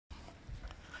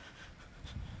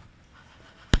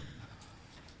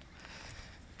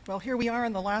Well, here we are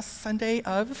on the last Sunday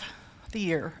of the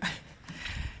year,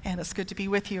 and it's good to be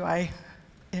with you. I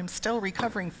am still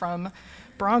recovering from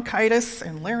bronchitis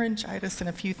and laryngitis and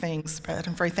a few things, but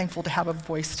I'm very thankful to have a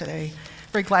voice today.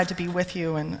 Very glad to be with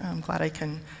you, and I'm glad I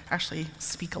can actually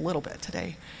speak a little bit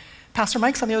today. Pastor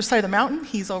Mike's on the other side of the mountain.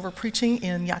 He's over preaching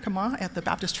in Yakima at the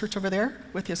Baptist church over there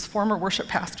with his former worship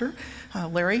pastor,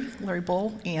 Larry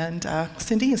Bull, and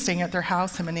Cindy is staying at their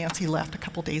house. Him and Nancy left a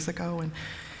couple days ago, and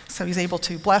so he's able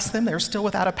to bless them. They're still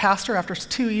without a pastor after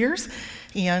 2 years,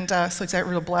 and so he's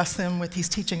able to bless them with his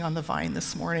teaching on the vine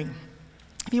this morning.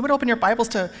 If you would open your Bibles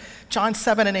to John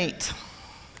 7 and 8.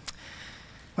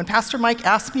 When Pastor Mike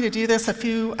asked me to do this a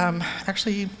few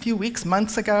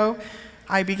months ago,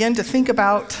 I began to think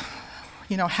about,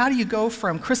 how do you go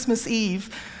from Christmas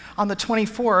Eve on the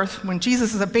 24th when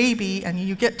Jesus is a baby and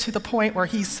you get to the point where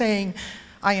he's saying,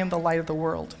 I am the light of the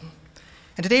world.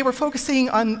 And today we're focusing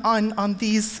on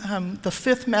these, the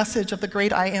fifth message of the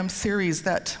Great I Am series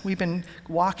that we've been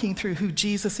walking through, who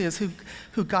Jesus is,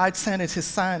 who God sent as his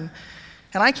son.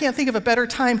 And I can't think of a better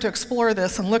time to explore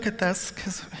this and look at this,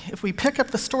 because if we pick up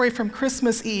the story from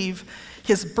Christmas Eve,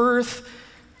 his birth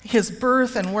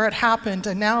and where it happened,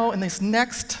 and now in these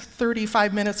next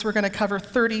 35 minutes, we're going to cover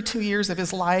 32 years of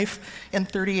his life in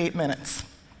 38 minutes.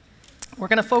 We're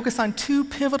going to focus on two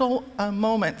pivotal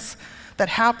moments that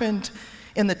happened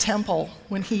in the temple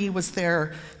when he was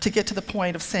there to get to the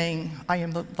point of saying, I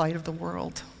am the light of the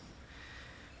world.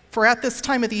 For at this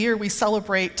time of the year, we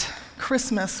celebrate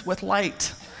Christmas with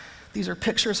light. These are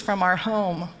pictures from our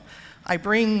home. I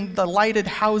bring the lighted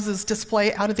houses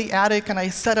display out of the attic and I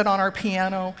set it on our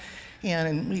piano,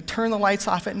 and we turn the lights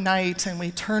off at night and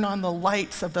we turn on the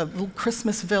lights of the little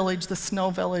Christmas village, the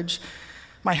snow village.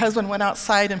 My husband went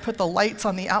outside and put the lights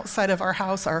on the outside of our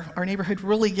house. Our neighborhood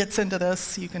really gets into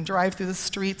this. You can drive through the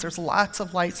streets. There's lots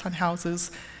of lights on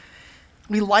houses.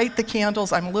 We light the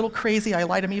candles. I'm a little crazy. I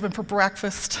light them even for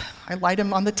breakfast. I light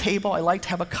them on the table. I like to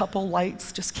have a couple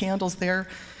lights, just candles there.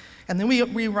 And then we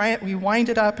wind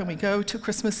it up and we go to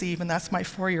Christmas Eve, and that's my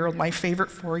my favorite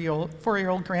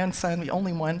four-year-old grandson, the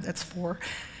only one that's 4.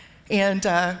 And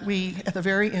at the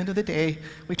very end of the day,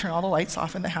 we turn all the lights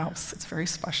off in the house. It's very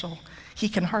special. He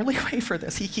can hardly wait for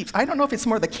this. I don't know if it's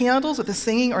more the candles or the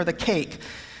singing or the cake,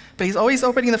 but he's always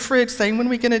opening the fridge saying, when are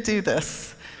we going to do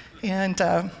this? And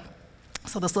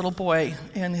so this little boy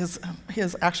and his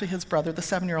brother, the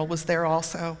 7-year-old, was there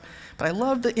also. But I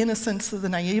love the innocence of the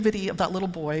naivety of that little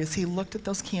boy as he looked at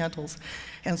those candles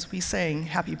and as we sang,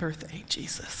 Happy Birthday,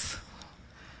 Jesus.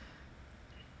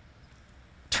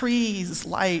 Trees,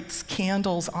 lights,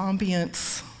 candles,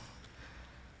 ambience.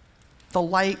 The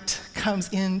light comes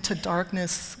into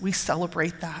darkness. We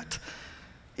celebrate that.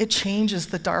 It changes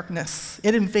the darkness.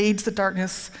 It invades the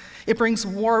darkness. It brings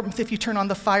warmth if you turn on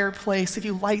the fireplace, if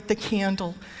you light the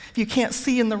candle. If you can't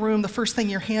see in the room, the first thing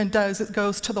your hand does, it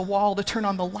goes to the wall to turn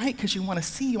on the light because you want to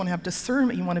see, you want to have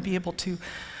discernment, you want to be able to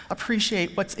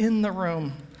appreciate what's in the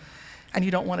room, and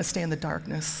you don't want to stay in the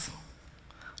darkness.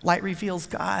 Light reveals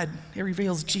God. It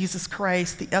reveals Jesus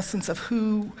Christ, the essence of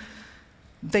who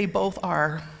they both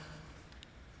are.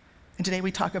 And today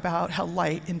we talk about how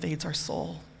light invades our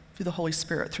soul through the Holy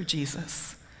Spirit, through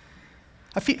Jesus.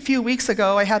 A few weeks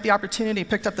ago, I had the opportunity,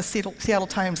 picked up the Seattle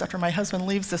Times. After my husband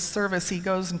leaves this service, he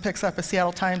goes and picks up a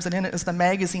Seattle Times, and in it is the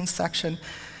magazine section.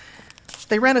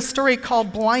 They ran a story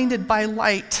called Blinded by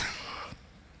Light.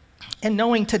 And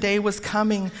knowing today was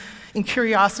coming, in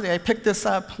curiosity, I picked this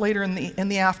up later in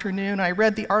the afternoon. I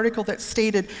read the article that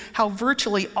stated how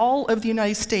virtually all of the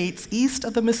United States east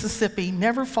of the Mississippi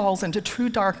never falls into true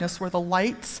darkness, where the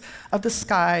lights of the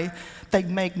sky, the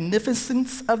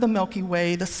magnificence of the Milky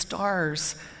Way, the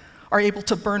stars, are able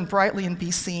to burn brightly and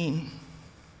be seen.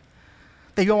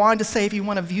 They go on to say if you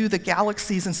want to view the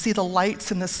galaxies and see the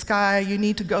lights in the sky, you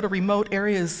need to go to remote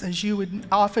areas, as you would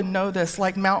often know this,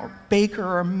 like Mount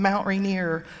Baker or Mount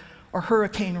Rainier or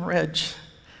Hurricane Ridge.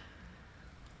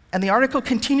 And the article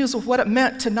continues with what it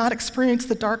meant to not experience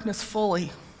the darkness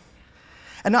fully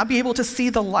and not be able to see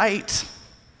the light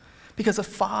because of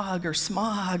fog or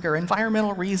smog or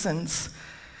environmental reasons.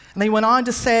 And they went on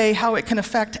to say how it can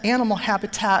affect animal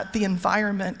habitat, the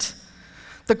environment,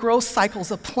 the growth cycles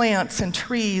of plants and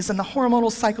trees, and the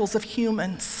hormonal cycles of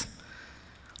humans.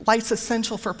 Light's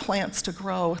essential for plants to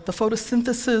grow. The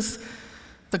photosynthesis,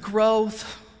 the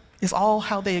growth, is all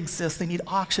how they exist. They need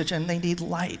oxygen, they need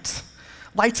light.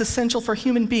 Light's essential for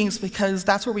human beings because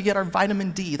that's where we get our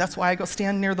vitamin D. That's why I go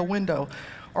stand near the window.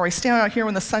 Or I stand out here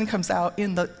when the sun comes out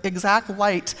in the exact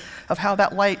light of how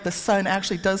that light, the sun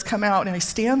actually does come out, and I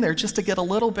stand there just to get a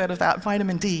little bit of that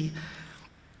vitamin D.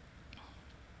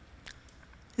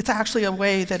 It's actually a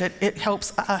way that it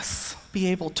helps us be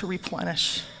able to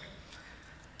replenish,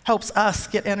 helps us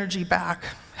get energy back,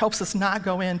 helps us not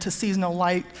go into seasonal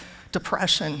light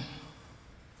depression.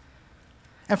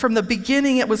 And from the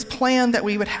beginning, it was planned that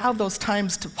we would have those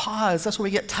times to pause. That's where we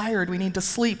get tired. We need to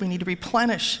sleep. We need to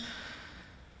replenish.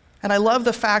 And I love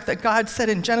the fact that God said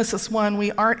in Genesis 1,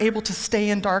 we aren't able to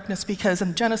stay in darkness because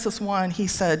in Genesis 1, he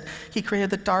said he created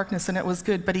the darkness and it was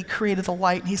good, but he created the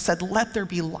light and he said, let there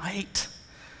be light.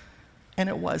 And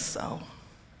it was so.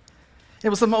 It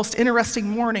was the most interesting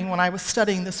morning when I was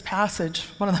studying this passage,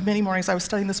 one of the many mornings I was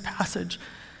studying this passage,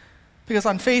 because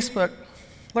on Facebook,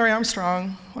 Larry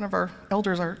Armstrong, one of our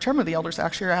elders, our chairman of the elders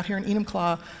actually, are out here in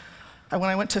Enumclaw. When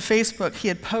I went to Facebook, he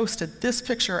had posted this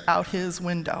picture out his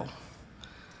window.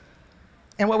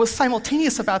 And what was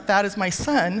simultaneous about that is my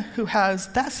son, who has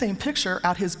that same picture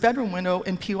out his bedroom window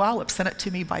in Puyallup, sent it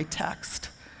to me by text.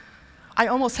 I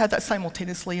almost had that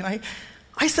simultaneously, and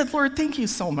I said, Lord, thank you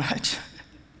so much.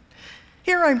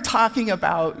 Here I'm talking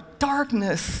about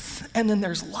darkness, and then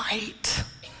there's light.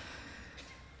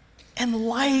 And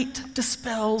light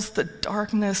dispels the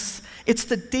darkness. It's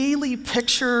the daily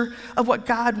picture of what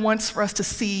God wants for us to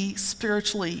see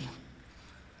spiritually,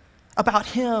 about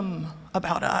him,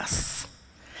 about us.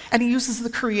 And he uses the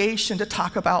creation to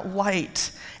talk about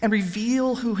light and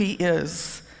reveal who he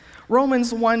is.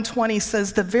 Romans 1:20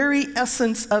 says, the very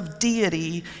essence of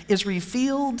deity is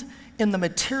revealed in the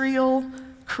material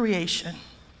creation.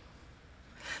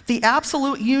 The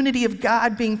absolute unity of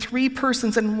God, being three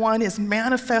persons in one, is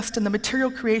manifest in the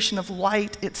material creation of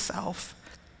light itself.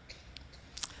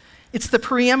 It's the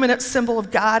preeminent symbol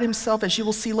of God himself, as you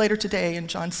will see later today in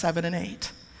John 7 and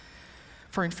 8.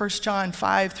 For in 1 John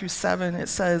 5 through 7, it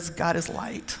says, God is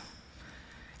light.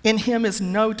 In him is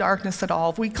no darkness at all.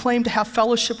 If we claim to have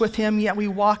fellowship with him, yet we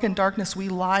walk in darkness, we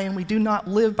lie, and we do not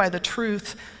live by the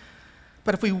truth.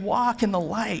 But if we walk in the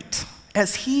light,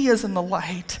 as he is in the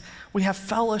light, we have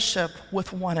fellowship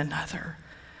with one another.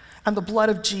 And the blood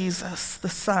of Jesus, the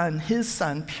Son, his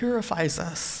Son, purifies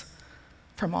us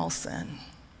from all sin.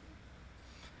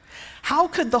 How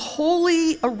could the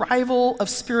holy arrival of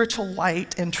spiritual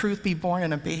light and truth be born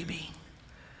in a baby?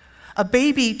 A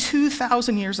baby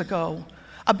 2,000 years ago,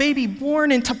 a baby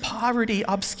born into poverty,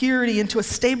 obscurity, into a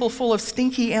stable full of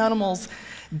stinky animals.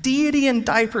 Deity in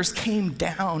diapers came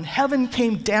down. Heaven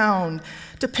came down,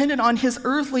 dependent on his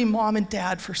earthly mom and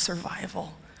dad for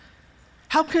survival.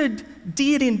 How could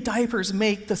deity in diapers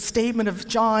make the statement of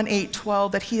John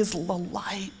 8:12 that he is the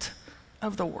light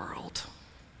of the world?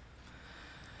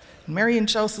 Mary and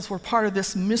Joseph were part of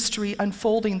this mystery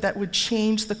unfolding that would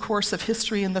change the course of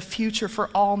history in the future for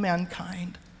all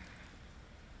mankind.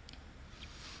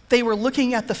 They were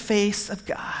looking at the face of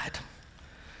God,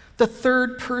 the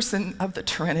third person of the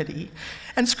Trinity.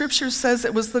 And Scripture says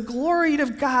it was the glory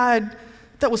of God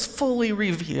that was fully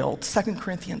revealed, 2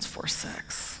 Corinthians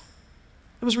 4:6.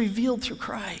 It was revealed through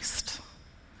Christ.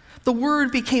 The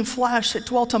Word became flesh, it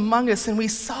dwelt among us, and we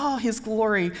saw his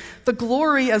glory, the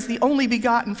glory as the only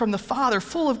begotten from the Father,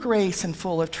 full of grace and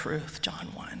full of truth, John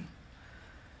 1.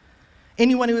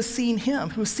 Anyone who has seen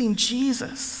him, who has seen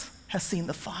Jesus, has seen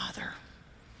the Father.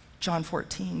 John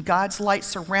 14, God's light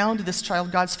surrounded this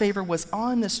child. God's favor was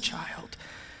on this child.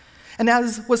 And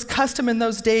as was custom in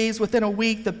those days, within a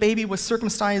week, the baby was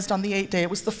circumcised on the 8th day. It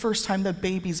was the first time the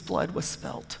baby's blood was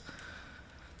spilt.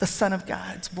 The Son of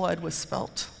God's blood was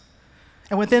spilt.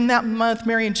 And within that month,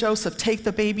 Mary and Joseph take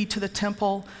the baby to the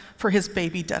temple for his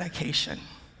baby dedication,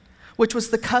 which was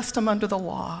the custom under the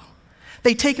law.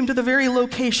 They take him to the very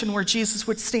location where Jesus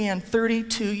would stand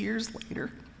 32 years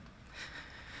later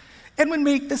and would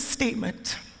make this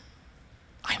statement,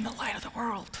 I am the light of the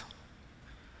world.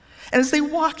 And as they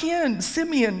walk in,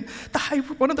 Simeon,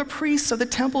 one of the priests of the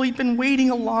temple, he'd been waiting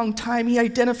a long time. He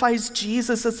identifies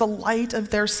Jesus as the light of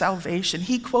their salvation.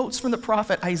 He quotes from the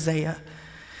prophet Isaiah.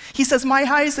 He says, my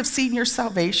eyes have seen your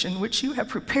salvation, which you have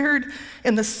prepared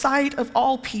in the sight of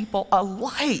all people, a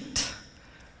light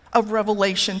of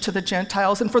revelation to the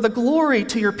Gentiles, and for the glory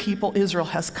to your people Israel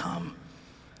has come.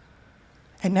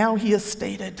 And now he has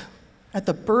stated, at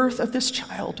the birth of this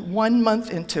child, 1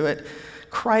 month into it,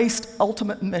 Christ's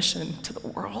ultimate mission to the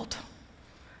world.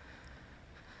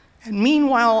 And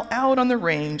meanwhile, out on the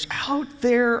range, out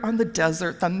there on the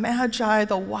desert, the Magi,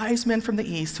 the wise men from the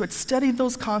east, who had studied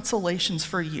those consolations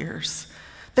for years,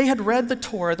 they had read the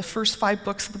Torah, the first 5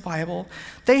 books of the Bible.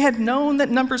 They had known that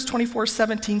Numbers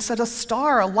 24:17 said, a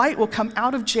star, a light will come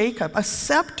out of Jacob, a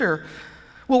scepter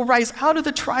will rise out of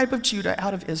the tribe of Judah,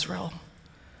 out of Israel.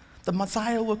 The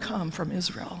Messiah will come from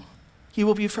Israel. He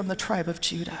will be from the tribe of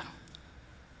Judah.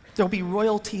 There will be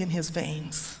royalty in his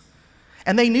veins.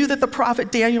 And they knew that the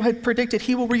prophet Daniel had predicted,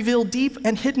 he will reveal deep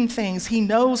and hidden things. He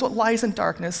knows what lies in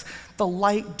darkness. The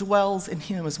light dwells in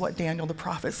him, is what Daniel the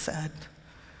prophet said.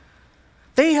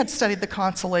 They had studied the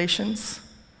constellations,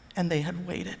 and they had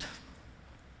waited.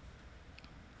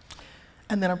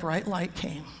 And then a bright light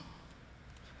came.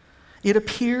 It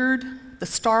appeared, the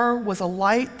star was a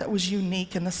light that was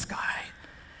unique in the sky.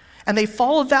 And they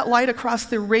followed that light across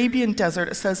the Arabian desert,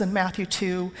 it says in Matthew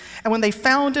 2. And when they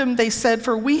found him, they said,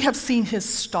 "For we have seen his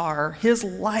star, his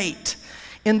light,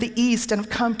 in the east, and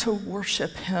have come to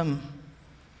worship him."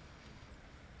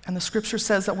 And the scripture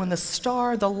says that when the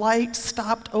star, the light,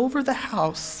 stopped over the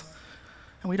house,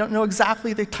 and we don't know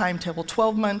exactly the timetable,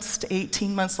 12 months to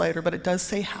 18 months later, but it does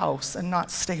say house and not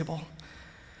stable.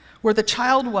 Where the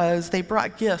child was, they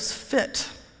brought gifts fit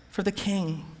for the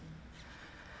king.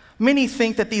 Many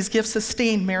think that these gifts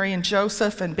sustained Mary and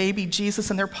Joseph and baby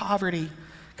Jesus in their poverty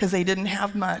because they didn't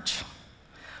have much.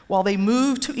 While they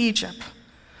moved to Egypt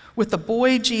with the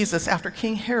boy Jesus after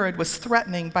King Herod was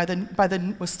threatened by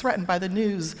the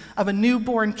news of a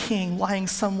newborn king lying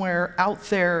somewhere out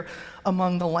there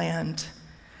among the land.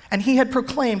 And he had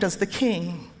proclaimed as the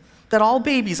king that all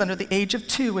babies under the age of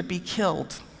 2 would be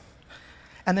killed.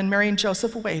 And then Mary and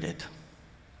Joseph waited.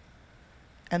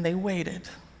 And they waited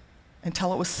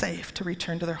until it was safe to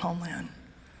return to their homeland.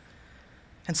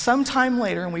 And sometime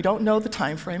later, and we don't know the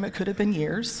time frame, it could have been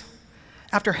years,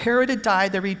 after Herod had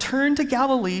died, they returned to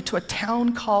Galilee to a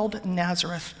town called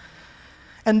Nazareth.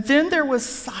 And then there was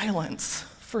silence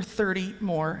for 30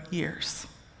 more years.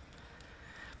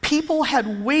 People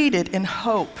had waited in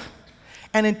hope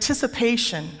and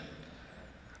anticipation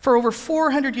for over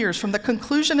 400 years, from the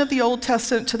conclusion of the Old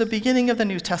Testament to the beginning of the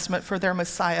New Testament, for their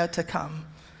Messiah to come.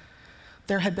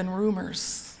 There had been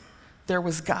rumors. There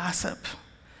was gossip.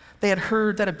 They had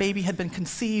heard that a baby had been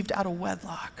conceived out of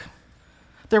wedlock.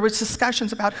 There was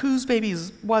discussions about whose baby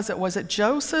was it. Was it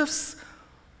Joseph's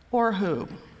or who?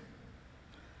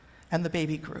 And the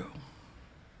baby grew.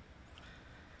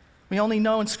 We only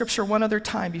know in Scripture one other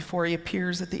time before he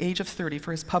appears at the age of 30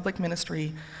 for his public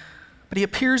ministry. But he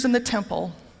appears in the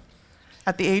temple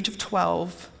at the age of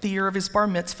 12, the year of his bar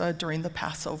mitzvah during the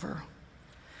Passover.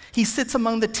 He sits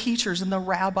among the teachers and the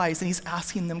rabbis, and he's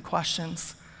asking them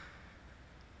questions.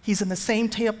 He's in the same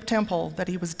temple that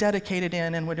he was dedicated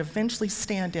in and would eventually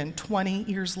stand in 20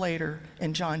 years later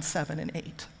in John 7 and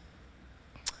 8.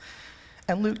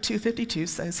 And Luke 2:52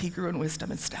 says he grew in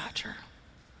wisdom and stature.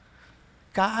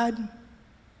 God,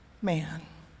 man.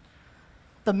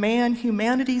 The man,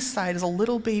 humanity's side, is a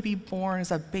little baby born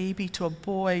as a baby to a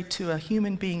boy, to a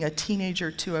human being, a teenager,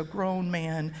 to a grown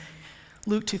man.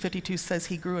 Luke 2:52 says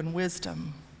he grew in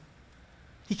wisdom.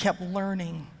 He kept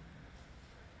learning.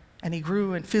 And he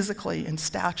grew in physically in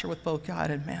stature with both God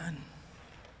and man.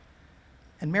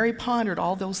 And Mary pondered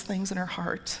all those things in her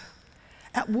heart.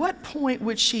 At what point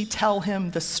would she tell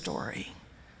him the story?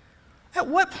 At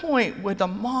what point would the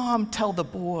mom tell the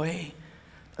boy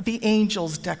the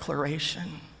angel's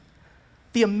declaration,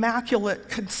 the immaculate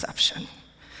conception,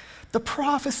 the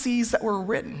prophecies that were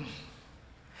written?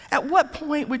 At what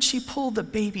point would she pull the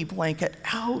baby blanket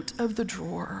out of the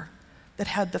drawer that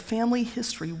had the family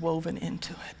history woven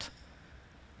into it?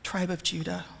 Tribe of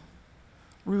Judah,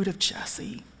 root of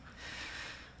Jesse,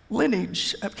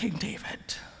 lineage of King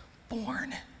David,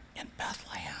 born in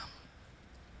Bethlehem,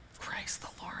 Christ the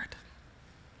Lord.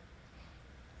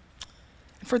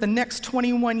 And for the next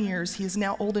 21 years, he is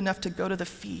now old enough to go to the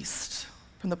feast.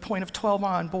 From the point of 12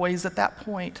 on, boys at that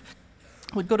point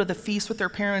would go to the feast with their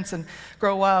parents and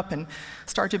grow up and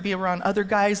start to be around other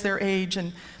guys their age,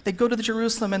 and they'd go to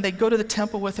Jerusalem and they'd go to the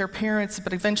temple with their parents,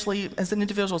 but eventually as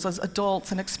individuals, as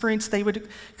adults, and they would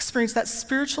experience that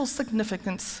spiritual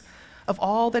significance of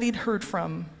all that he'd heard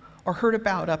from or heard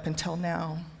about up until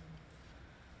now.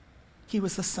 He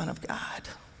was the Son of God,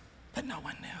 but no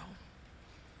one knew.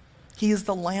 He is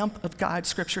the lamp of God,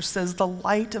 Scripture says, the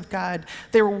light of God.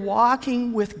 They were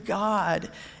walking with God,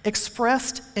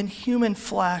 expressed in human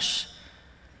flesh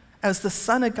as the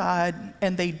Son of God,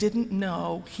 and they didn't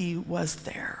know he was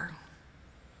there.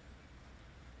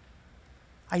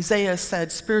 Isaiah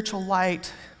said spiritual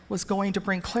light was going to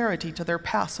bring clarity to their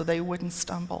path so they wouldn't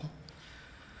stumble.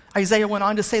 Isaiah went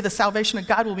on to say the salvation of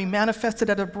God will be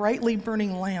manifested as a brightly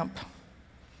burning lamp.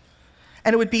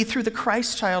 And it would be through the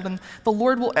Christ child, and the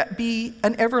Lord will be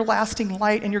an everlasting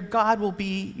light, and your God will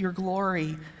be your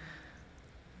glory.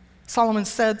 Solomon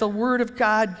said, the word of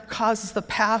God causes the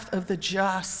path of the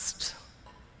just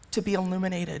to be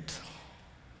illuminated.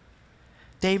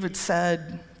 David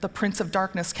said, the prince of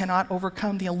darkness cannot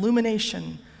overcome the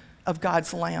illumination of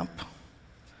God's lamp.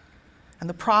 And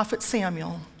the prophet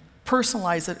Samuel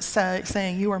personalize it,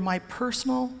 saying, you are my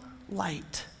personal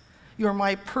light. You are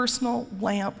my personal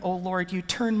lamp, O Lord. You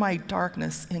turn my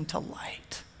darkness into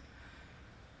light.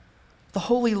 The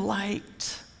holy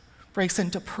light breaks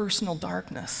into personal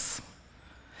darkness.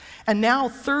 And now,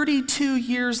 32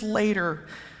 years later,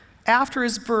 after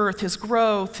his birth, his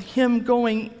growth, him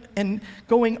going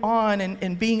on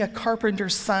and being a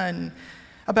carpenter's son,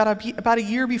 about a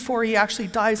year before he actually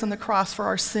dies on the cross for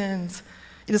our sins,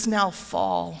 it is now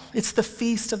fall. It's the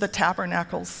Feast of the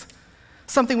Tabernacles.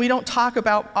 Something we don't talk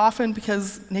about often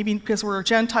because we're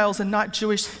Gentiles and not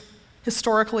Jewish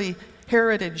historically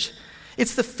heritage.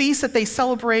 It's the feast that they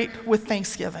celebrate with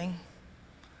Thanksgiving.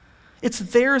 It's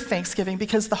their Thanksgiving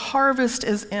because the harvest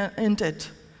is ended.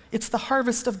 It's the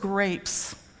harvest of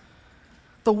grapes.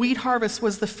 The wheat harvest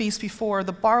was the feast before.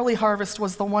 The barley harvest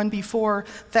was the one before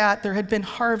that. There had been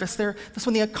harvest. That's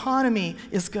when the economy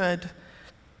is good.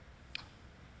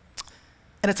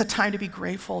 And it's a time to be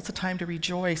grateful. It's a time to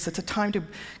rejoice. It's a time to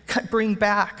bring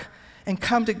back and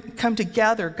come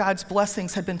together. God's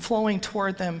blessings had been flowing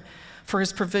toward them for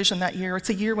his provision that year. It's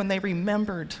a year when they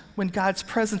remembered when God's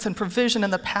presence and provision in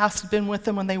the past had been with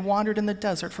them when they wandered in the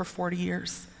desert for 40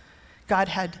 years. God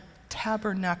had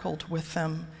tabernacled with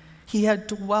them. He had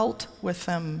dwelt with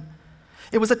them.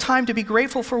 It was a time to be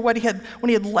grateful for when he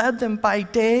had led them by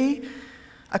day,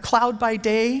 a cloud by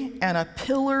day, and a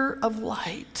pillar of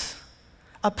light,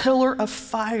 a pillar of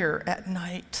fire at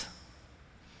night.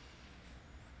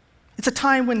 It's a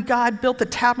time when God built the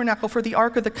tabernacle for the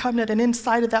Ark of the Covenant, and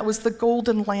inside of that was the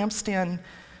golden lampstand.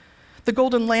 The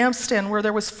golden lampstand where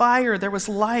there was fire, there was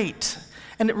light.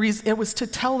 And it was to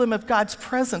tell them of God's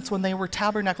presence when they were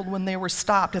tabernacled, when they were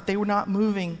stopped, if they were not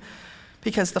moving,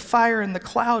 because the fire and the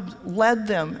cloud led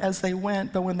them as they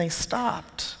went, but when they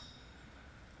stopped,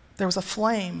 there was a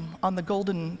flame on the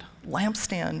golden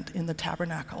lampstand in the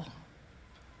tabernacle.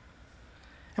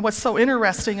 And what's so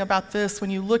interesting about this, when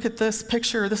you look at this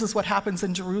picture, this is what happens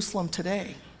in Jerusalem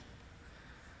today.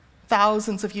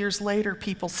 Thousands of years later,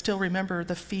 people still remember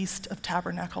the Feast of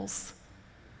Tabernacles.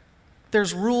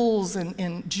 There's rules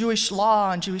in Jewish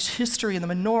law and Jewish history and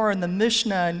the menorah and the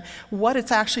Mishnah and what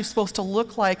it's actually supposed to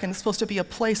look like, and it's supposed to be a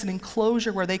place, an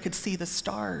enclosure where they could see the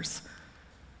stars.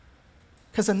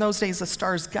 Because in those days, the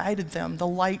stars guided them, the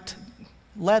light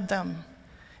led them.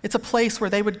 It's a place where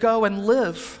they would go and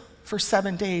live for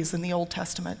 7 days in the Old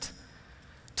Testament.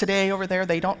 Today over there,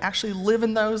 they don't actually live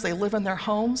in those, they live in their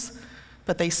homes,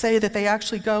 but they say that they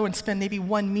actually go and spend maybe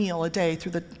one meal a day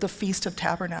through the Feast of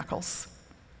Tabernacles.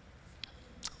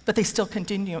 But they still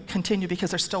continue because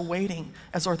they're still waiting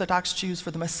as Orthodox Jews for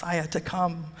the Messiah to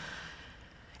come.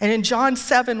 And in John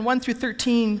 7, 1 through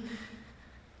 13,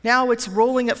 now it's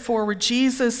rolling it forward.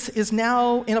 Jesus is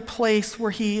now in a place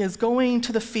where he is going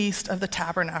to the Feast of the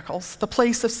Tabernacles, the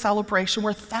place of celebration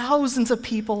where thousands of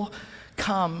people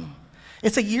come.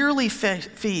 It's a yearly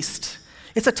feast.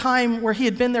 It's a time where he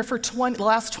had been there for the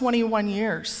last 21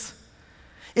 years.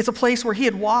 It's a place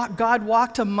where God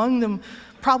walked among them,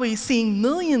 probably seeing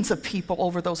millions of people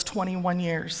over those 21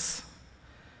 years.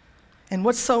 And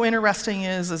what's so interesting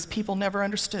is people never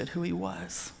understood who he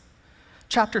was.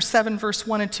 Chapter 7, verse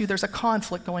 1 and 2, there's a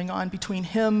conflict going on between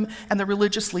him and the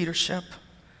religious leadership.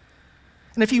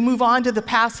 And if you move on to the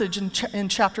passage in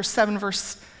chapter 7,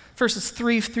 verses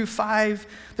 3 through 5,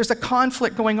 there's a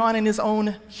conflict going on in his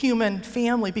own human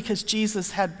family because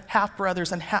Jesus had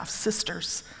half-brothers and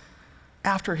half-sisters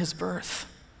after his birth.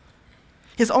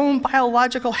 His own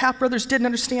biological half-brothers didn't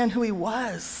understand who he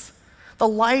was. The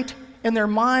light in their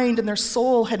mind and their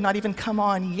soul had not even come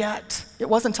on yet. It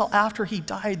wasn't until after he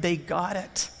died they got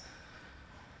it.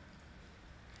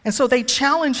 And so they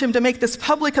challenge him to make this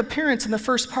public appearance in the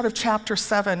first part of chapter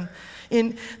 7.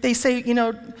 They say,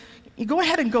 you go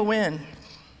ahead and go in.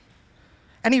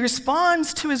 And he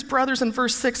responds to his brothers in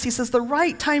verse 6. He says, the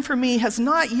right time for me has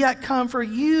not yet come. For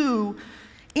you,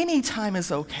 any time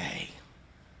is okay.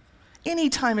 Any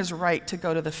time is right to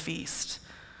go to the feast.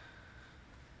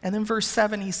 And then verse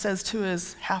 7, he says to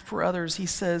his half-brothers, he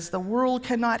says, the world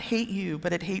cannot hate you,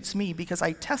 but it hates me because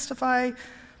I testify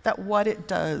that what it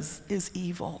does is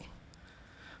evil.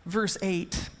 Verse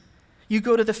 8, you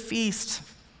go to the feast.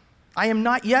 I am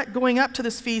not yet going up to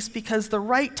this feast because the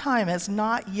right time has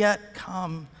not yet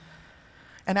come.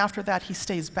 And after that, he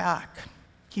stays back.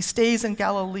 He stays in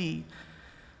Galilee.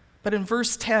 But in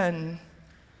verse 10,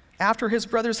 after his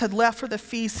brothers had left for the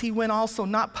feast, he went also,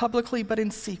 not publicly, but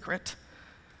in secret,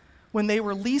 when they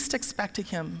were least expecting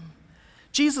him.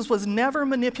 Jesus was never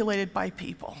manipulated by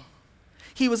people.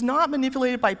 He was not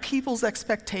manipulated by people's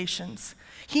expectations.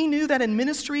 He knew that in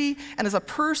ministry and as a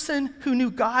person who knew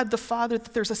God the Father,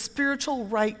 that there's a spiritual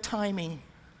right timing.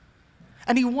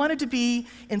 And he wanted to be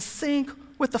in sync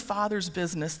with the Father's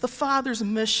business, the Father's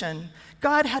mission.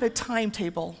 God had a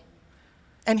timetable,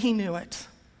 and he knew it.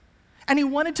 And he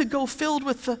wanted to go filled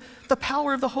with the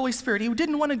power of the Holy Spirit. He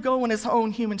didn't want to go in his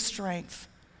own human strength.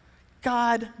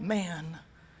 God, man,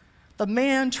 the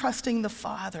man trusting the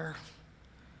Father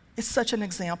is such an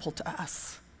example to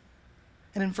us.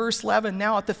 And in verse 11,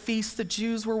 now at the feast, the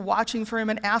Jews were watching for him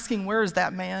and asking, where is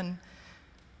that man?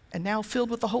 And now filled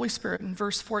with the Holy Spirit, in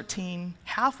verse 14,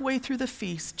 halfway through the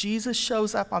feast, Jesus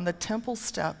shows up on the temple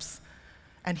steps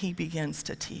and he begins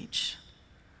to teach.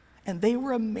 And they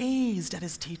were amazed at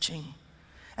his teaching.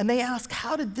 And they asked,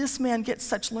 how did this man get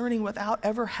such learning without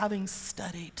ever having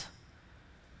studied?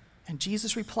 And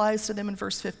Jesus replies to them in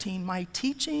verse 15, my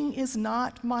teaching is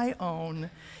not my own.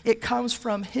 It comes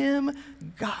from him,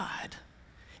 God.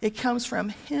 It comes from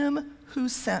him who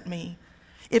sent me.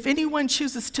 If anyone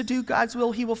chooses to do God's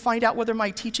will, he will find out whether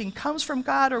my teaching comes from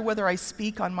God or whether I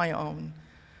speak on my own.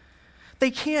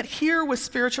 They can't hear with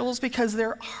spirituals because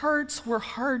their hearts were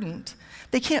hardened.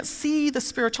 They can't see the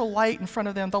spiritual light in front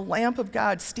of them, the lamp of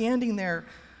God standing there.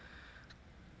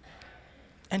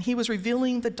 And he was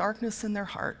revealing the darkness in their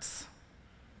hearts.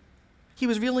 He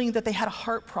was revealing that they had a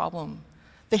heart problem.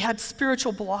 They had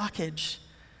spiritual blockage.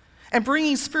 And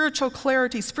bringing spiritual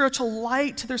clarity, spiritual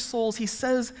light to their souls, he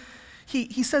says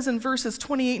in verses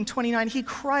 28 and 29, he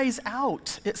cries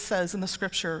out, it says in the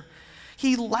scripture.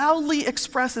 He loudly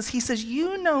expresses, he says,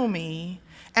 you know me,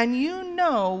 and you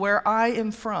know where I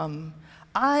am from.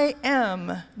 I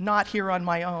am not here on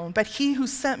my own, but he who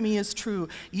sent me is true.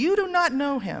 You do not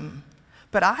know him,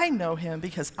 but I know him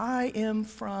because I am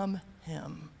from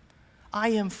him. I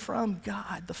am from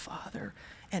God the Father,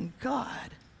 and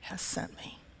God has sent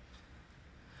me.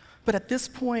 But at this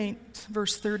point,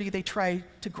 verse 30, they try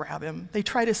to grab him. They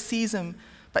try to seize him,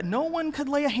 but no one could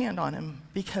lay a hand on him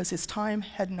because his time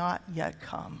had not yet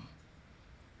come.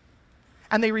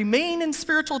 And they remain in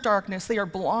spiritual darkness. They are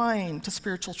blind to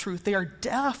spiritual truth. They are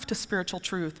deaf to spiritual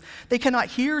truth. They cannot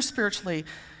hear spiritually.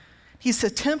 He's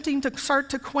attempting to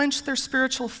start to quench their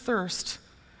spiritual thirst.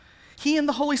 He and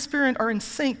the Holy Spirit are in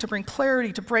sync to bring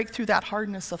clarity, to break through that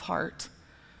hardness of heart.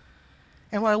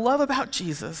 And what I love about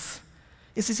Jesus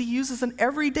is he uses an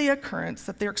everyday occurrence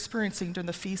that they're experiencing during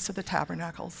the Feast of the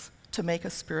Tabernacles to make a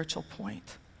spiritual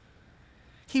point.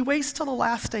 He waits till the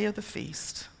last day of the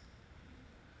feast.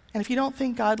 And if you don't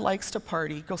think God likes to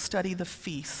party, go study the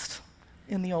feast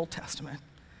in the Old Testament.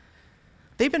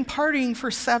 They've been partying for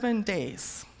 7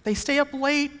 days. They stay up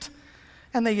late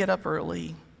and they get up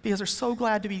early because they're so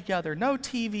glad to be together. No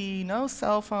TV, no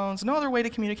cell phones, no other way to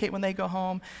communicate when they go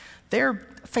home. Their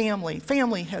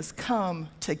family has come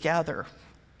together.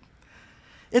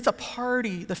 It's a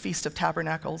party, the Feast of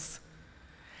Tabernacles.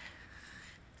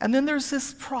 And then there's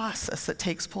this process that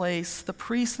takes place. The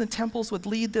priests in the temples would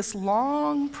lead this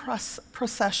long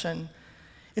procession.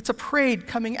 It's a parade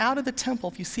coming out of the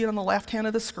temple, if you see it on the left hand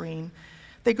of the screen.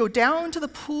 They go down to the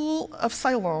pool of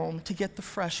Siloam to get the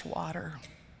fresh water.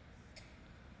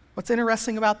 What's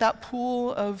interesting about that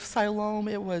pool of Siloam,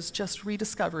 it was just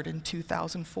rediscovered in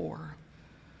 2004.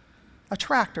 A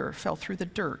tractor fell through the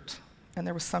dirt, and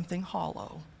there was something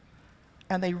hollow,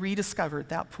 and they rediscovered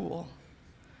that pool.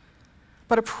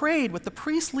 But a parade with the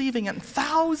priests leaving and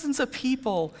thousands of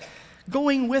people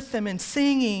going with them and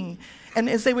singing, and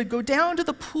as they would go down to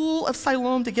the pool of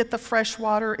Siloam to get the fresh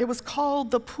water, it was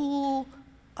called the Pool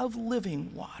of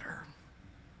Living Water.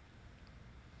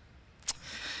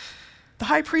 The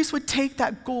high priest would take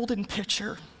that golden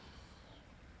pitcher.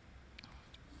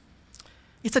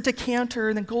 It's a decanter,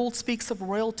 and the gold speaks of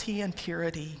royalty and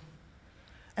purity.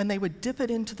 And they would dip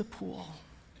it into the pool.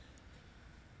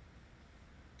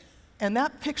 And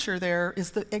that picture there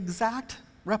is the exact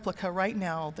replica right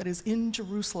now that is in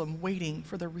Jerusalem waiting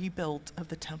for the rebuild of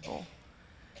the temple.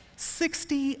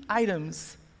 60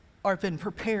 items are been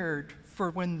prepared for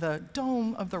when the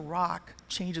Dome of the Rock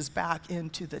changes back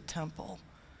into the temple.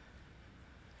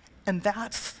 And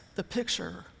that's the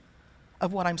picture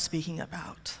of what I'm speaking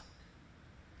about.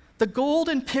 The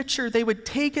golden pitcher, they would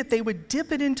take it, they would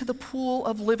dip it into the pool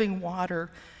of living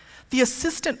water. The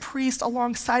assistant priest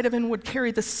alongside of him would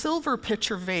carry the silver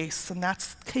pitcher vase, and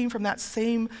that came from that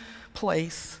same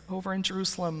place over in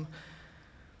Jerusalem.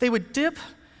 They would dip,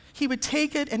 he would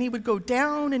take it, and he would go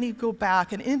down and he'd go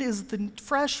back, and it is the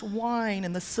fresh wine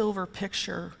in the silver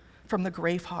pitcher from the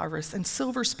grape harvest. And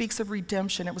silver speaks of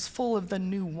redemption. It was full of the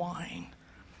new wine.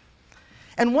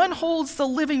 And one holds the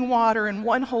living water and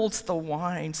one holds the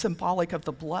wine, symbolic of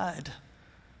the blood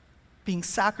being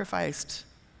sacrificed,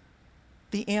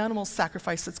 the animal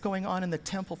sacrifice that's going on in the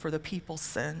temple for the people's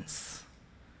sins.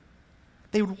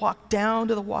 They would walk down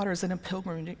to the waters in a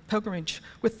pilgrimage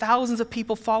with thousands of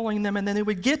people following them, and then they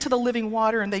would get to the living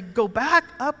water, and they'd go back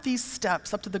up these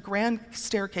steps, up to the grand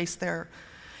staircase there,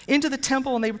 into the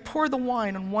temple, and they would pour the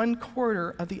wine on one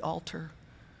quarter of the altar.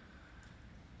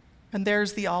 And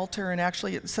there's the altar, and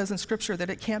actually it says in Scripture that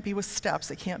it can't be with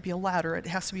steps, it can't be a ladder, it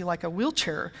has to be like a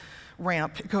wheelchair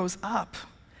ramp. It goes up.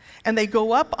 And they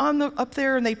go up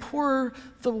there and they pour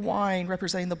the wine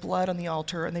representing the blood on the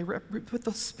altar, and they put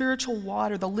the spiritual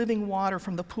water, the living water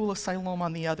from the pool of Siloam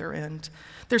on the other end.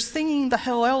 They're singing the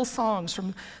Hallel songs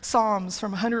from Psalms,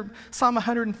 from Psalm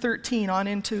 113 on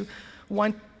into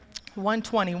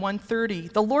 120, 130.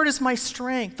 The Lord is my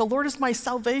strength. The Lord is my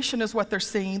salvation is what they're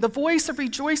singing. The voice of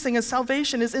rejoicing and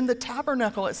salvation is in the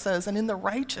tabernacle, it says, and in the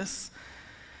righteous.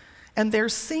 And they're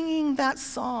singing that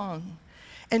song.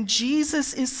 And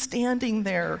Jesus is standing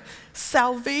there.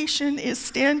 Salvation is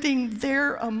standing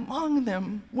there among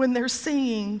them when they're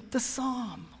singing the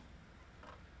psalm.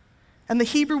 And the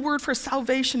Hebrew word for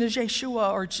salvation is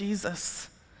Yeshua, or Jesus.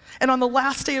 And on the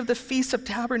last day of the Feast of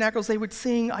Tabernacles, they would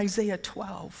sing Isaiah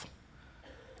 12,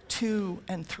 2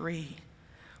 and 3.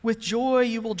 With joy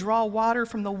you will draw water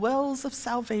from the wells of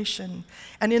salvation.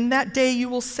 And in that day you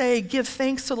will say, give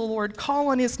thanks to the Lord, call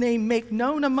on his name, make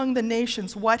known among the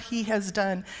nations what he has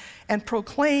done, and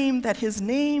proclaim that his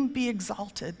name be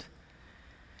exalted.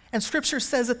 And Scripture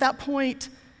says at that point,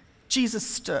 Jesus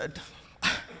stood.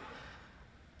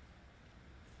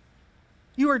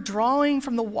 You are drawing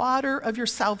from the water of your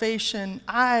salvation.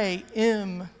 I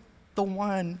am the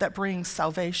one that brings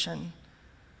salvation.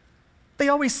 They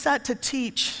always sat to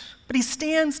teach, but he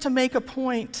stands to make a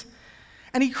point.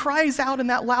 And he cries out in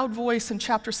that loud voice in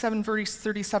chapter 7, verse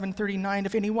 37, 39,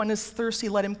 if anyone is thirsty,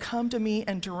 let him come to me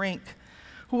and drink.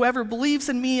 Whoever believes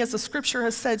in me, as the Scripture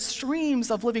has said, streams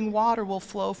of living water will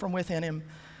flow from within him.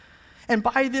 And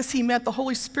by this he meant the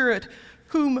Holy Spirit,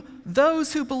 whom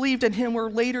those who believed in him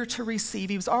were later to receive.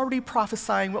 He was already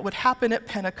prophesying what would happen at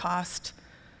Pentecost.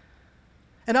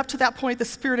 And up to that point, the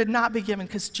Spirit had not been given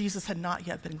because Jesus had not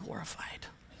yet been glorified.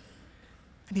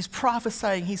 And he's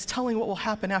prophesying, he's telling what will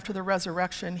happen after the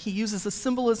resurrection. He uses the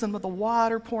symbolism of the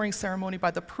water pouring ceremony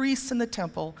by the priests in the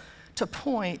temple to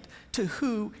point to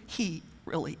who he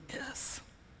really is.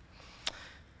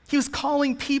 He was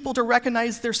calling people to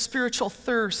recognize their spiritual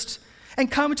thirst and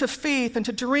come to faith and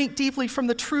to drink deeply from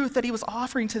the truth that he was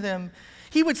offering to them.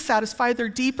 He would satisfy their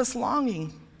deepest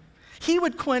longing. He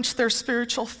would quench their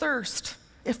spiritual thirst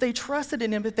if they trusted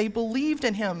in him, if they believed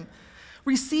in him,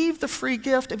 received the free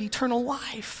gift of eternal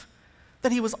life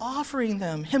that he was offering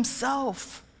them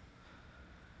himself.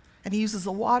 And he uses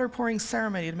the water pouring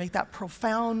ceremony to make that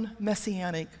profound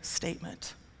messianic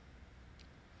statement.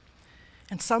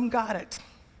 And some got it.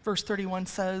 Verse 31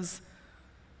 says,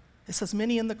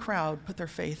 many in the crowd put their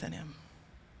faith in him.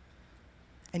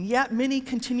 And yet many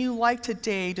continue like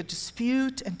today to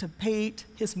dispute and debate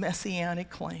his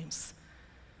messianic claims.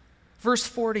 Verse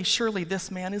 40, surely this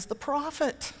man is the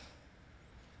prophet.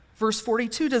 Verse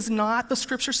 42, does not the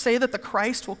Scripture say that the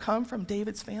Christ will come from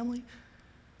David's family?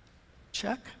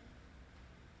 Check.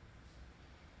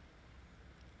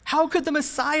 How could the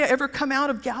Messiah ever come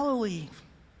out of Galilee?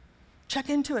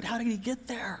 Check into it. How did he get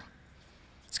there?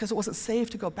 It's because it wasn't safe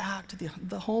to go back to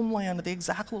the homeland, the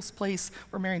exact place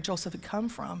where Mary and Joseph had come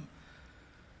from.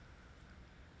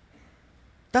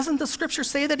 Doesn't the Scripture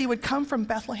say that he would come from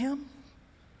Bethlehem?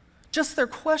 Just their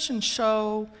questions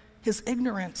show his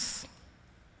ignorance.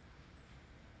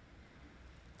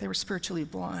 They were spiritually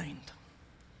blind.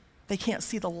 They can't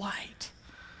see the light.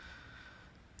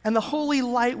 And the holy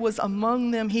light was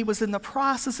among them. He was in the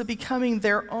process of becoming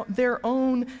their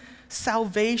own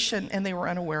salvation, and they were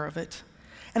unaware of it.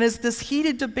 And as this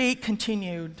heated debate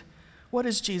continued, what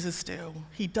does Jesus do?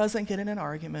 He doesn't get in an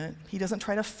argument. He doesn't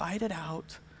try to fight it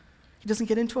out. He doesn't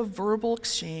get into a verbal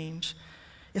exchange.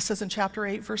 It says in chapter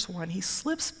 8, verse 1, he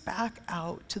slips back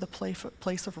out to the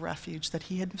place of refuge that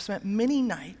he had spent many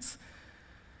nights.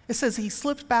 It says he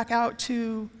slipped back out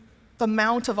to the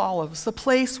Mount of Olives, the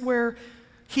place where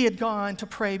he had gone to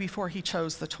pray before he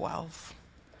chose the 12.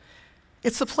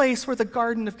 It's the place where the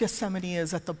Garden of Gethsemane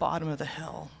is at the bottom of the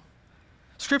hill.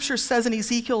 Scripture says in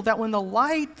Ezekiel that when the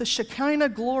light, the Shekinah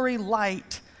glory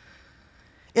light,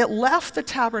 it left the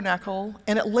tabernacle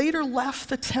and it later left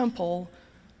the temple,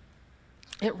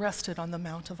 it rested on the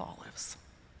Mount of Olives.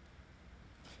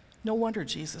 No wonder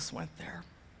Jesus went there.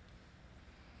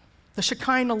 The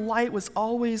Shekinah light was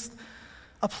always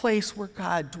a place where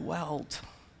God dwelled.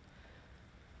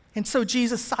 And so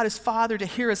Jesus sought his Father to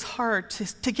hear his heart,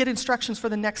 to get instructions for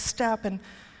the next step, and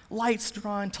light's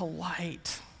drawn to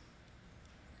light.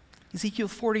 Ezekiel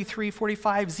 43,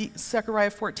 45,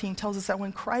 Zechariah 14 tells us that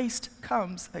when Christ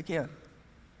comes again,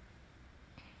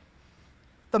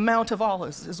 the Mount of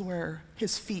Olives is where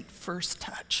his feet first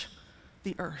touch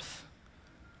the earth,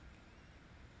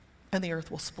 and the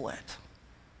earth will split.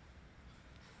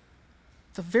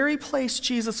 The very place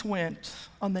Jesus went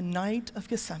on the night of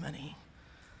Gethsemane,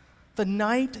 the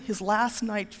night, his last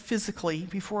night physically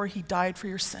before he died for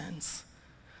your sins,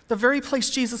 the very place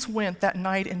Jesus went that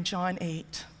night in John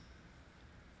 8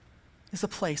 is the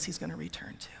place he's going to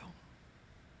return to.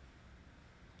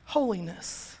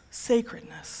 Holiness,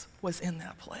 sacredness was in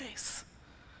that place.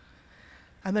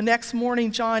 And the next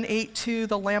morning, John 8:2,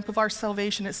 the lamp of our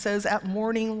salvation, it says, at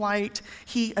morning light,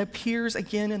 he appears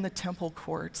again in the temple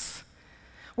courts,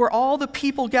 where all the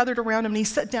people gathered around him, and he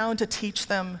sat down to teach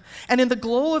them. And in the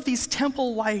glow of these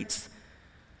temple lights,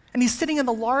 and he's sitting in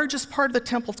the largest part of the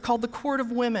temple, it's called the Court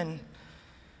of Women.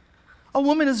 A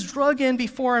woman is drug in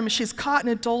before him, and she's caught in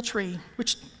adultery,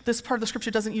 which this part of the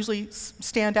scripture doesn't usually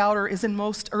stand out or is in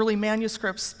most early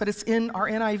manuscripts, but it's in our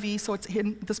NIV, so it's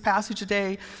in this passage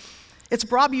today.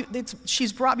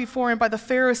 She's brought before him by the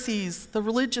Pharisees, the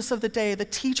religious of the day, the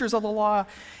teachers of the law,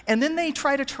 and then they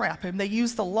try to trap him. They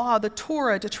use the law, the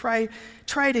Torah, to try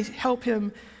to help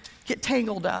him get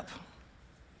tangled up.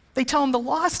 They tell him the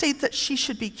law states that she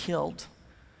should be killed.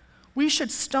 We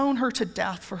should stone her to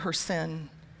death for her sin.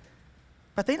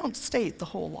 But they don't state the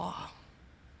whole law,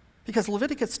 because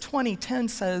Leviticus 20:10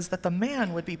 says that the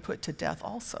man would be put to death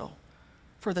also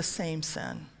for the same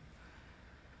sin.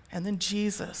 And then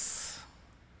Jesus,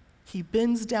 he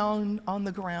bends down on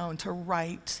the ground to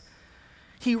write.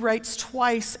 He writes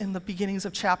twice in the beginnings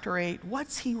of chapter 8.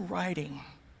 What's he writing?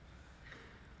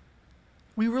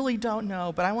 We really don't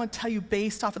know, but I want to tell you,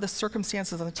 based off of the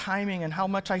circumstances and the timing and how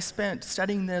much I spent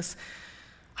studying this,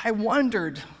 I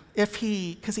wondered if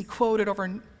because he quoted over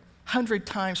 100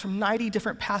 times from 90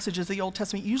 different passages of the Old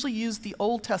Testament, he usually used the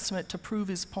Old Testament to prove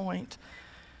his point.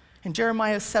 In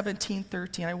Jeremiah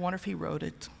 17:13, I wonder if he wrote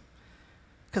it.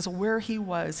 Because where he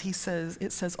was,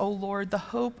 it says, O Lord, the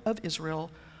hope of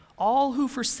Israel, all who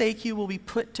forsake you will be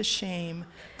put to shame.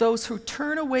 Those who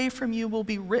turn away from you will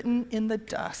be written in the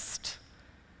dust,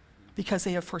 because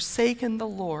they have forsaken the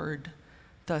Lord,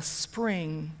 the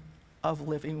spring of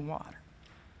living water.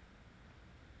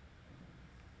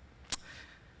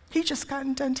 He just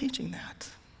gotten done teaching that.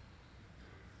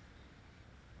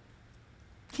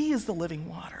 He is the living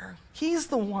water. He's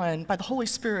the one, by the Holy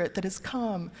Spirit, that has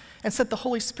come and sent the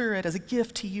Holy Spirit as a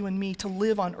gift to you and me to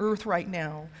live on earth right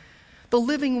now. The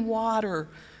living water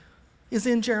is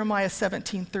in Jeremiah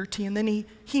 17:13. And then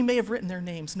he may have written their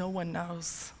names. No one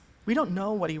knows. We don't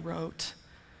know what he wrote.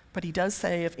 But he does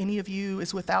say, if any of you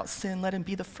is without sin, let him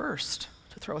be the first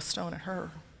to throw a stone at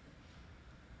her.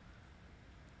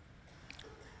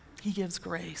 He gives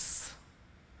grace.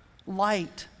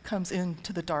 Light comes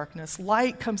into the darkness.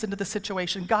 Light comes into the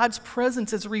situation. God's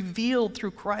presence is revealed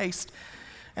through Christ.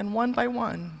 And one by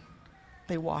one,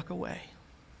 they walk away.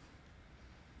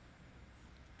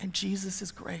 And Jesus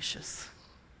is gracious.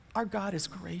 Our God is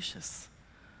gracious.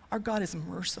 Our God is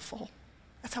merciful.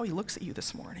 That's how he looks at you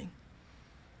this morning.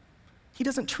 He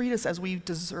doesn't treat us as we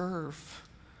deserve.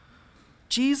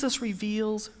 Jesus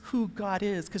reveals who God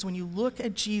is, because when you look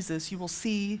at Jesus, you will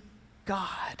see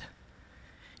God.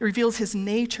 It reveals his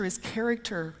nature, his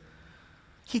character.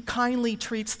 He kindly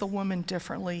treats the woman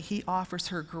differently. He offers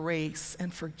her grace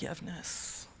and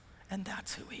forgiveness, and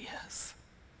that's who he is.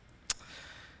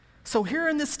 So here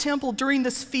in this temple, during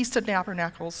this Feast of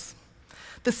Tabernacles,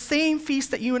 the same feast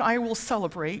that you and I will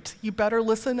celebrate, you better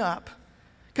listen up,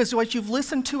 because what you've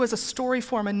listened to as a story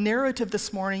form, a narrative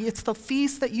this morning, it's the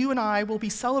feast that you and I will be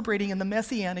celebrating in the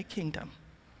Messianic kingdom.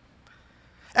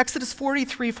 Exodus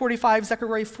 43, 45,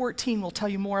 Zechariah 14 will tell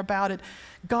you more about it.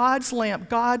 God's lamp,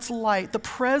 God's light, the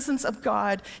presence of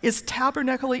God is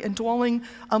tabernacling and dwelling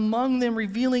among them,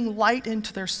 revealing light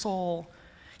into their soul.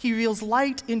 He reveals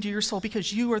light into your soul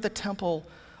because you are the temple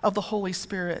of the Holy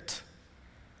Spirit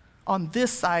on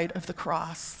this side of the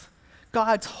cross.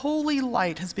 God's holy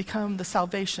light has become the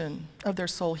salvation of their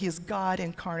soul. He is God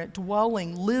incarnate,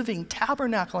 dwelling, living,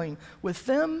 tabernacling with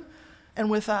them and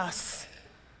with us.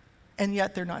 And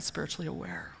yet they're not spiritually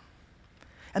aware.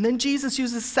 And then Jesus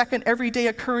uses second everyday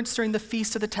occurrence during the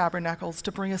Feast of the Tabernacles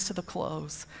to bring us to the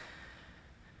close.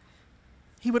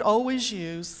 He would always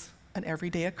use an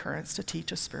everyday occurrence to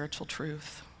teach a spiritual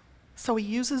truth. So he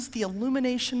uses the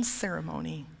illumination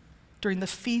ceremony during the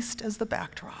feast as the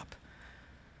backdrop.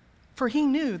 For he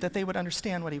knew that they would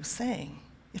understand what he was saying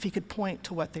if he could point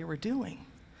to what they were doing.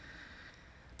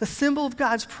 The symbol of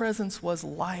God's presence was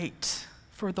light.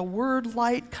 For the word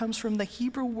light comes from the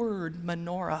Hebrew word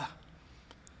menorah.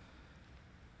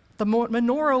 The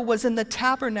menorah was in the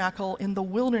tabernacle in the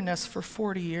wilderness for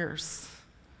 40 years.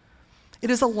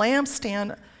 It is a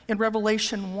lampstand in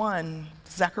Revelation 1,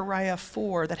 Zechariah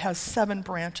 4, that has 7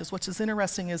 branches. What's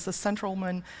interesting is the central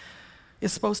one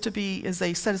is supposed to be, as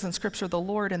they said in Scripture, the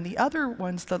Lord, and the other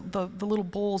ones, the little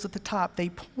bowls at the top, they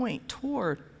point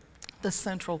toward the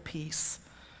central piece.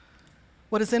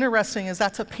 What is interesting is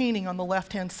that's a painting on the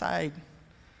left-hand side,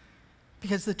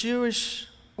 because the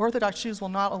Orthodox Jews will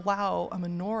not allow a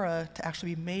menorah to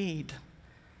actually be made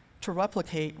to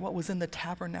replicate what was in the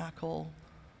tabernacle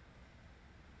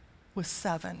with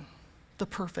 7, the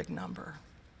perfect number.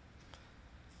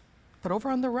 But over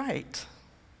on the right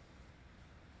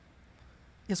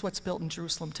is what's built in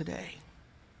Jerusalem today.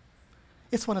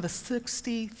 It's one of the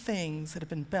 60 things that have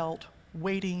been built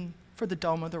waiting for the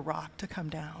Dome of the Rock to come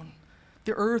down.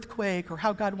 The earthquake, or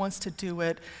how God wants to do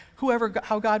it,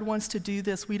 how God wants to do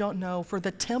this, we don't know. For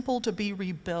the temple to be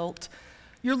rebuilt,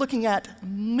 you're looking at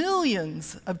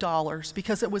millions of dollars,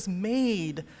 because it was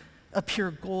made of pure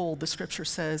gold, the Scripture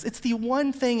says. It's the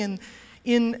one thing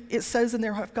it says in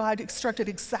there, God instructed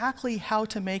exactly how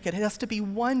to make it. It has to be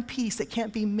one piece. It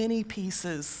can't be many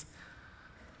pieces.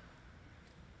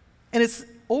 And it's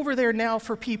over there now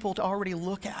for people to already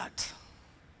look at.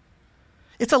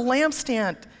 It's a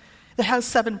lampstand that has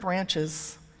 7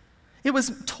 branches.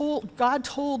 God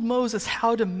told Moses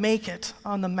how to make it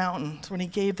on the mountain when he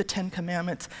gave the 10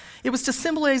 Commandments. It was to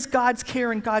symbolize God's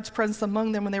care and God's presence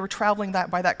among them when they were traveling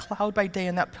by that cloud by day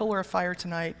and that pillar of fire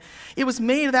tonight. It was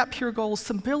made of that pure gold,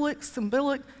 symbolic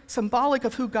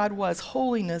of who God was: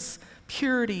 holiness,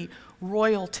 purity,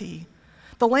 royalty.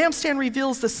 The lampstand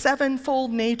reveals the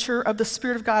 7-fold nature of the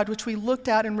Spirit of God, which we looked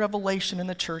at in Revelation in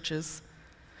the churches.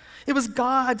 It was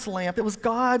God's lamp, it was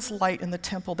God's light in the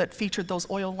temple that featured those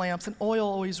oil lamps, and oil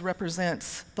always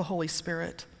represents the Holy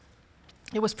Spirit.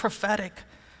 It was prophetic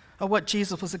of what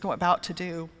Jesus was about to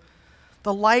do.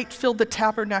 The light filled the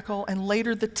tabernacle and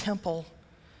later the temple.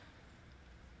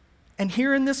 And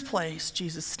here in this place,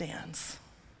 Jesus stands.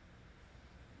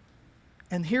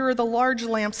 And here are the large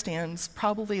lampstands,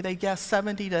 probably they guess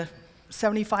 70 to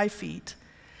 75 feet.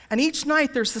 And each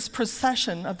night there's this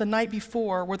procession of the night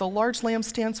before where the large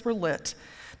lampstands were lit.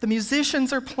 The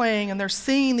musicians are playing and they're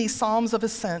singing these psalms of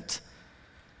ascent.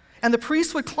 And the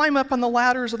priests would climb up on the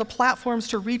ladders or the platforms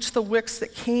to reach the wicks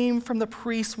that came from the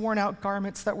priests' worn-out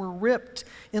garments that were ripped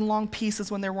in long pieces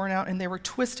when they were worn out, and they were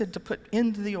twisted to put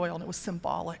into the oil, and it was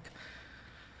symbolic.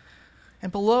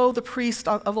 And below the priests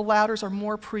of the ladders are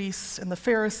more priests and the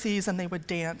Pharisees, and they would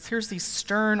dance. Here's these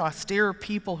stern, austere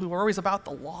people who were always about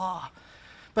the law.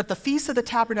 But the Feast of the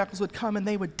Tabernacles would come and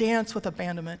they would dance with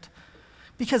abandonment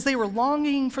because they were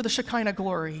longing for the Shekinah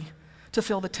glory to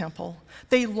fill the temple.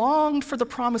 They longed for the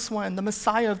promised one, the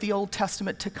Messiah of the Old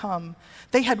Testament, to come.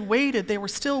 They had waited, they were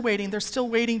still waiting, they're still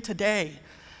waiting today.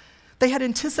 They had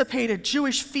anticipated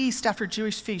Jewish feast after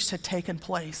Jewish feast had taken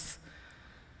place.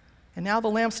 And now the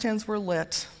lampstands were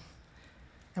lit.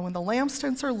 And when the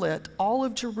lampstands are lit, all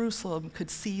of Jerusalem could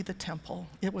see the temple.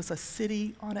 It was a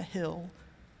city on a hill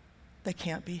that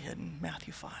can't be hidden,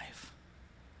 Matthew 5.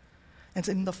 And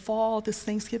in the fall of this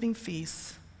Thanksgiving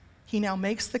feast, he now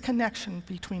makes the connection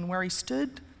between where he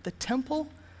stood, the temple,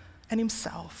 and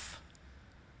himself.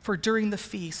 For during the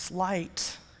feast,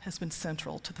 light has been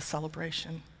central to the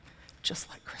celebration, just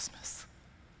like Christmas.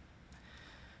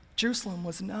 Jerusalem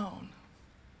was known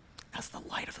as the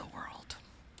light of the world.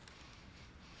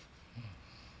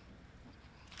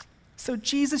 So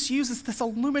Jesus uses this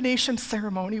illumination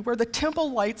ceremony where the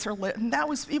temple lights are lit, and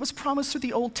it was promised through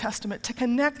the Old Testament to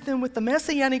connect them with the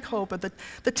messianic hope of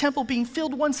the temple being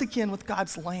filled once again with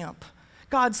God's lamp,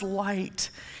 God's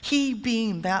light, he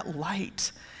being that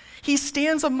light. He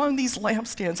stands among these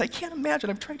lampstands. I can't imagine,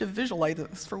 I've tried to visualize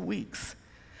this for weeks.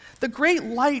 The great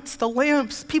lights, the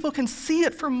lamps, people can see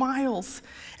it for miles.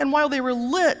 And while they were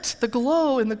lit, the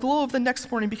glow of the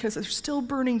next morning, because they're still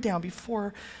burning down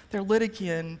before they're lit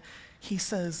again, he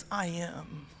says, I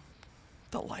am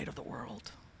the light of the world.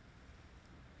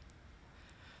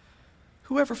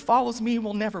 Whoever follows me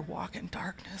will never walk in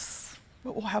darkness,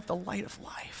 but will have the light of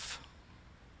life.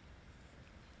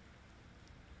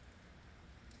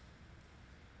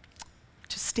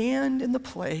 To stand in the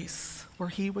place where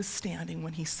he was standing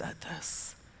when he said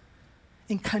this,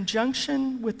 in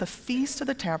conjunction with the Feast of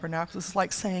the Tabernacles, is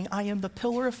like saying, I am the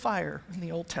pillar of fire in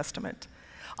the Old Testament.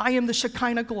 I am the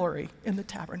Shekinah glory in the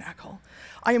tabernacle.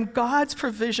 I am God's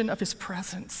provision of his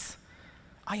presence.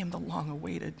 I am the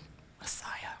long-awaited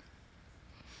Messiah.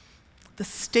 The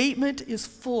statement is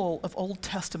full of Old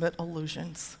Testament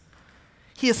allusions.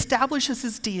 He establishes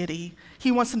his deity.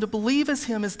 He wants them to believe as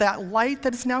him as that light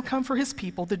that has now come for his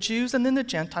people, the Jews and then the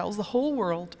Gentiles, the whole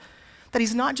world, that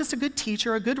he's not just a good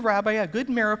teacher, a good rabbi, a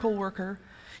good miracle worker.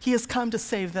 He has come to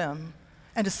save them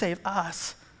and to save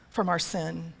us from our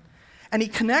sin. And he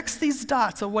connects these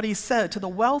dots of what he said to the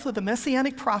wealth of the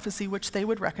messianic prophecy, which they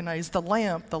would recognize: the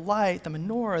lamp, the light, the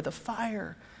menorah, the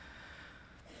fire,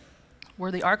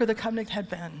 where the Ark of the Covenant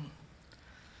had been.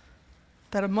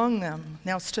 That among them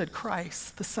now stood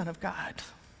Christ, the Son of God,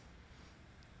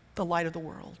 the light of the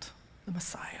world, the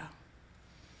Messiah.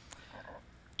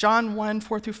 John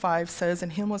 1:4-5 says, "In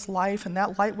him was life, and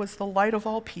that light was the light of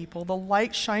all people. The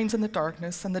light shines in the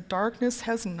darkness, and the darkness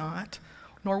has not,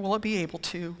 nor will it be able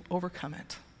to, overcome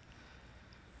it."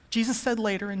 Jesus said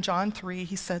later in John 3,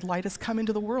 he said, "Light has come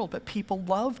into the world, but people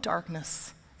love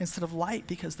darkness instead of light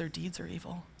because their deeds are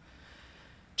evil."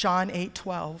 John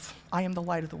 8:12, "I am the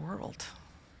light of the world."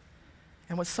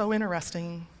 And what's so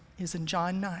interesting is in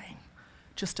John 9,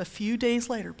 just a few days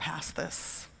later past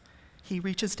this, he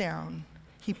reaches down,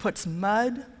 he puts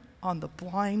mud on the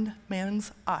blind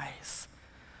man's eyes,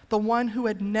 the one who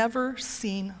had never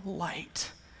seen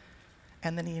light.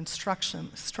 And then he instructs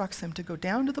him to go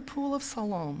down to the pool of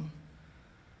Siloam,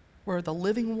 where the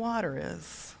living water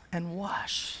is, and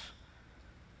wash.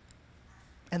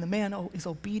 And the man is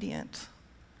obedient.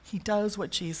 He does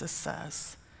what Jesus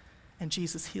says, and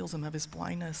Jesus heals him of his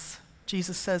blindness.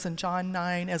 Jesus says in John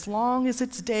 9, "As long as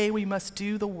it's day, we must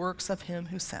do the works of him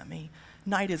who sent me.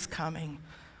 Night is coming,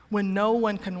 when no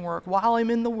one can work. While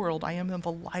I'm in the world, I am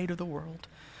the light of the world."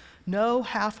 No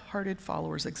half-hearted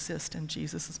followers exist in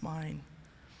Jesus' mind.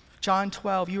 John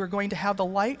 12, "You are going to have the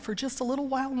light for just a little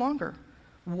while longer.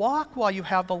 Walk while you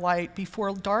have the light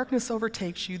before darkness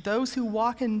overtakes you. Those who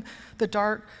walk in the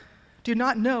dark do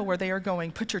not know where they are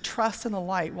going. Put your trust in the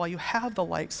light while you have the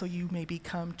light, so you may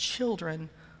become children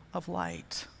of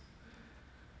light."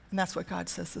 And that's what God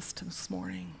says this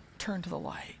morning. Turn to the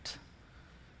light.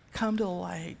 Come to the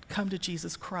light. Come to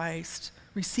Jesus Christ.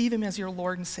 Receive him as your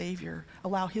Lord and Savior.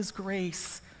 Allow his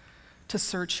grace to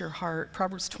search your heart.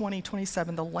 Proverbs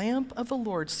 20:27, "The lamp of the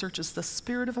Lord searches the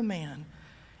spirit of a man.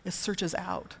 It searches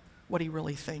out what he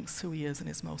really thinks, who he is in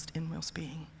his most inmost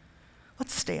being."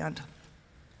 Let's stand.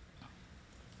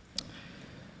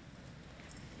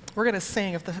 We're going to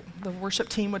sing if the worship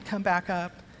team would come back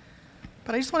up.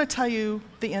 But I just want to tell you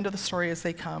the end of the story as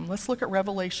they come. Let's look at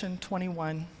Revelation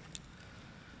 21.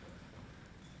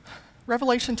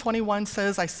 Revelation 21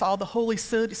 says, "I saw the holy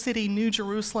city, New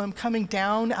Jerusalem, coming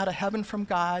down out of heaven from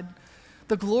God.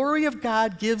 The glory of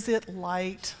God gives it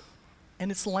light,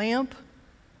 and its lamp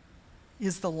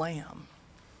is the Lamb.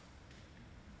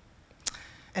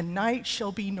 And night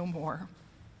shall be no more."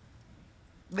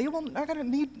 They will not going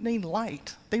to need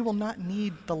light. They will not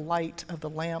need the light of the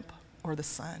lamp or the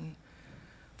sun.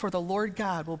 For the Lord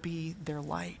God will be their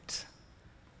light,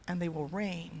 and they will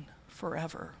reign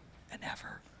forever and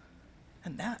ever.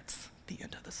 And that's the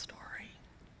end of the story.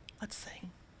 Let's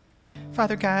sing.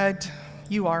 Father God,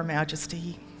 you are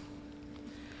majesty.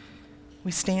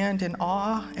 We stand in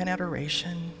awe and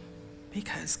adoration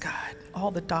because, God,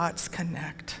 all the dots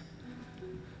connect.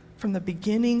 From the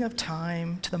beginning of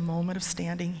time to the moment of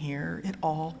standing here, it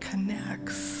all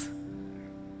connects.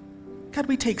 God,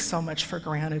 we take so much for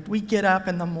granted. We get up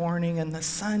in the morning and the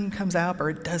sun comes out or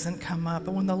it doesn't come up.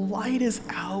 But when the light is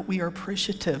out, we are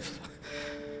appreciative.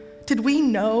 Did we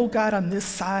know, God, on this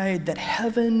side that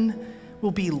heaven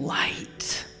will be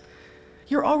light?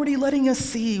 You're already letting us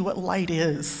see what light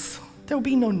is. There will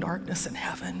be no darkness in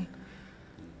heaven.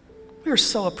 We are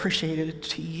so appreciated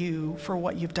to you for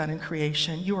what you've done in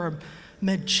creation. You are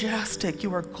majestic.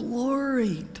 You are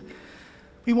gloried.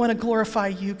 We want to glorify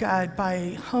you, God,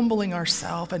 by humbling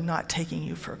ourselves and not taking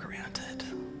you for granted.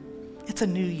 It's a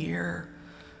new year.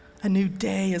 A new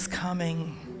day is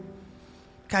coming.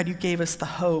 God, you gave us the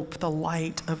hope, the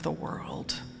light of the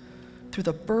world, through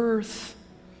the birth,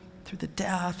 through the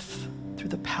death, through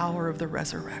the power of the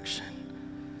resurrection.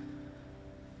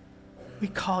 We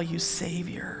call you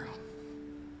Savior.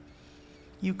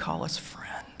 You call us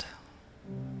friend.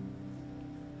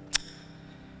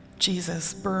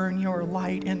 Jesus, burn your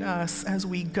light in us as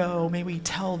we go. May we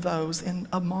tell those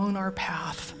among our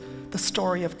path the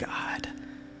story of God,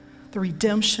 the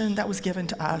redemption that was given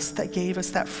to us, that gave us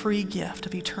that free gift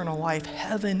of eternal life.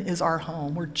 Heaven is our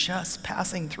home. We're just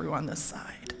passing through on this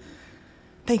side.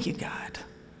 Thank you, God,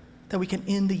 that we can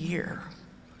end the year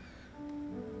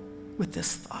with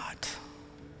this thought.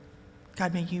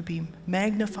 God, may you be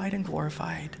magnified and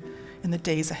glorified in the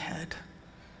days ahead.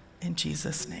 In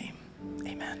Jesus' name,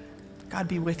 amen. God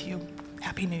be with you.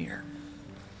 Happy New Year.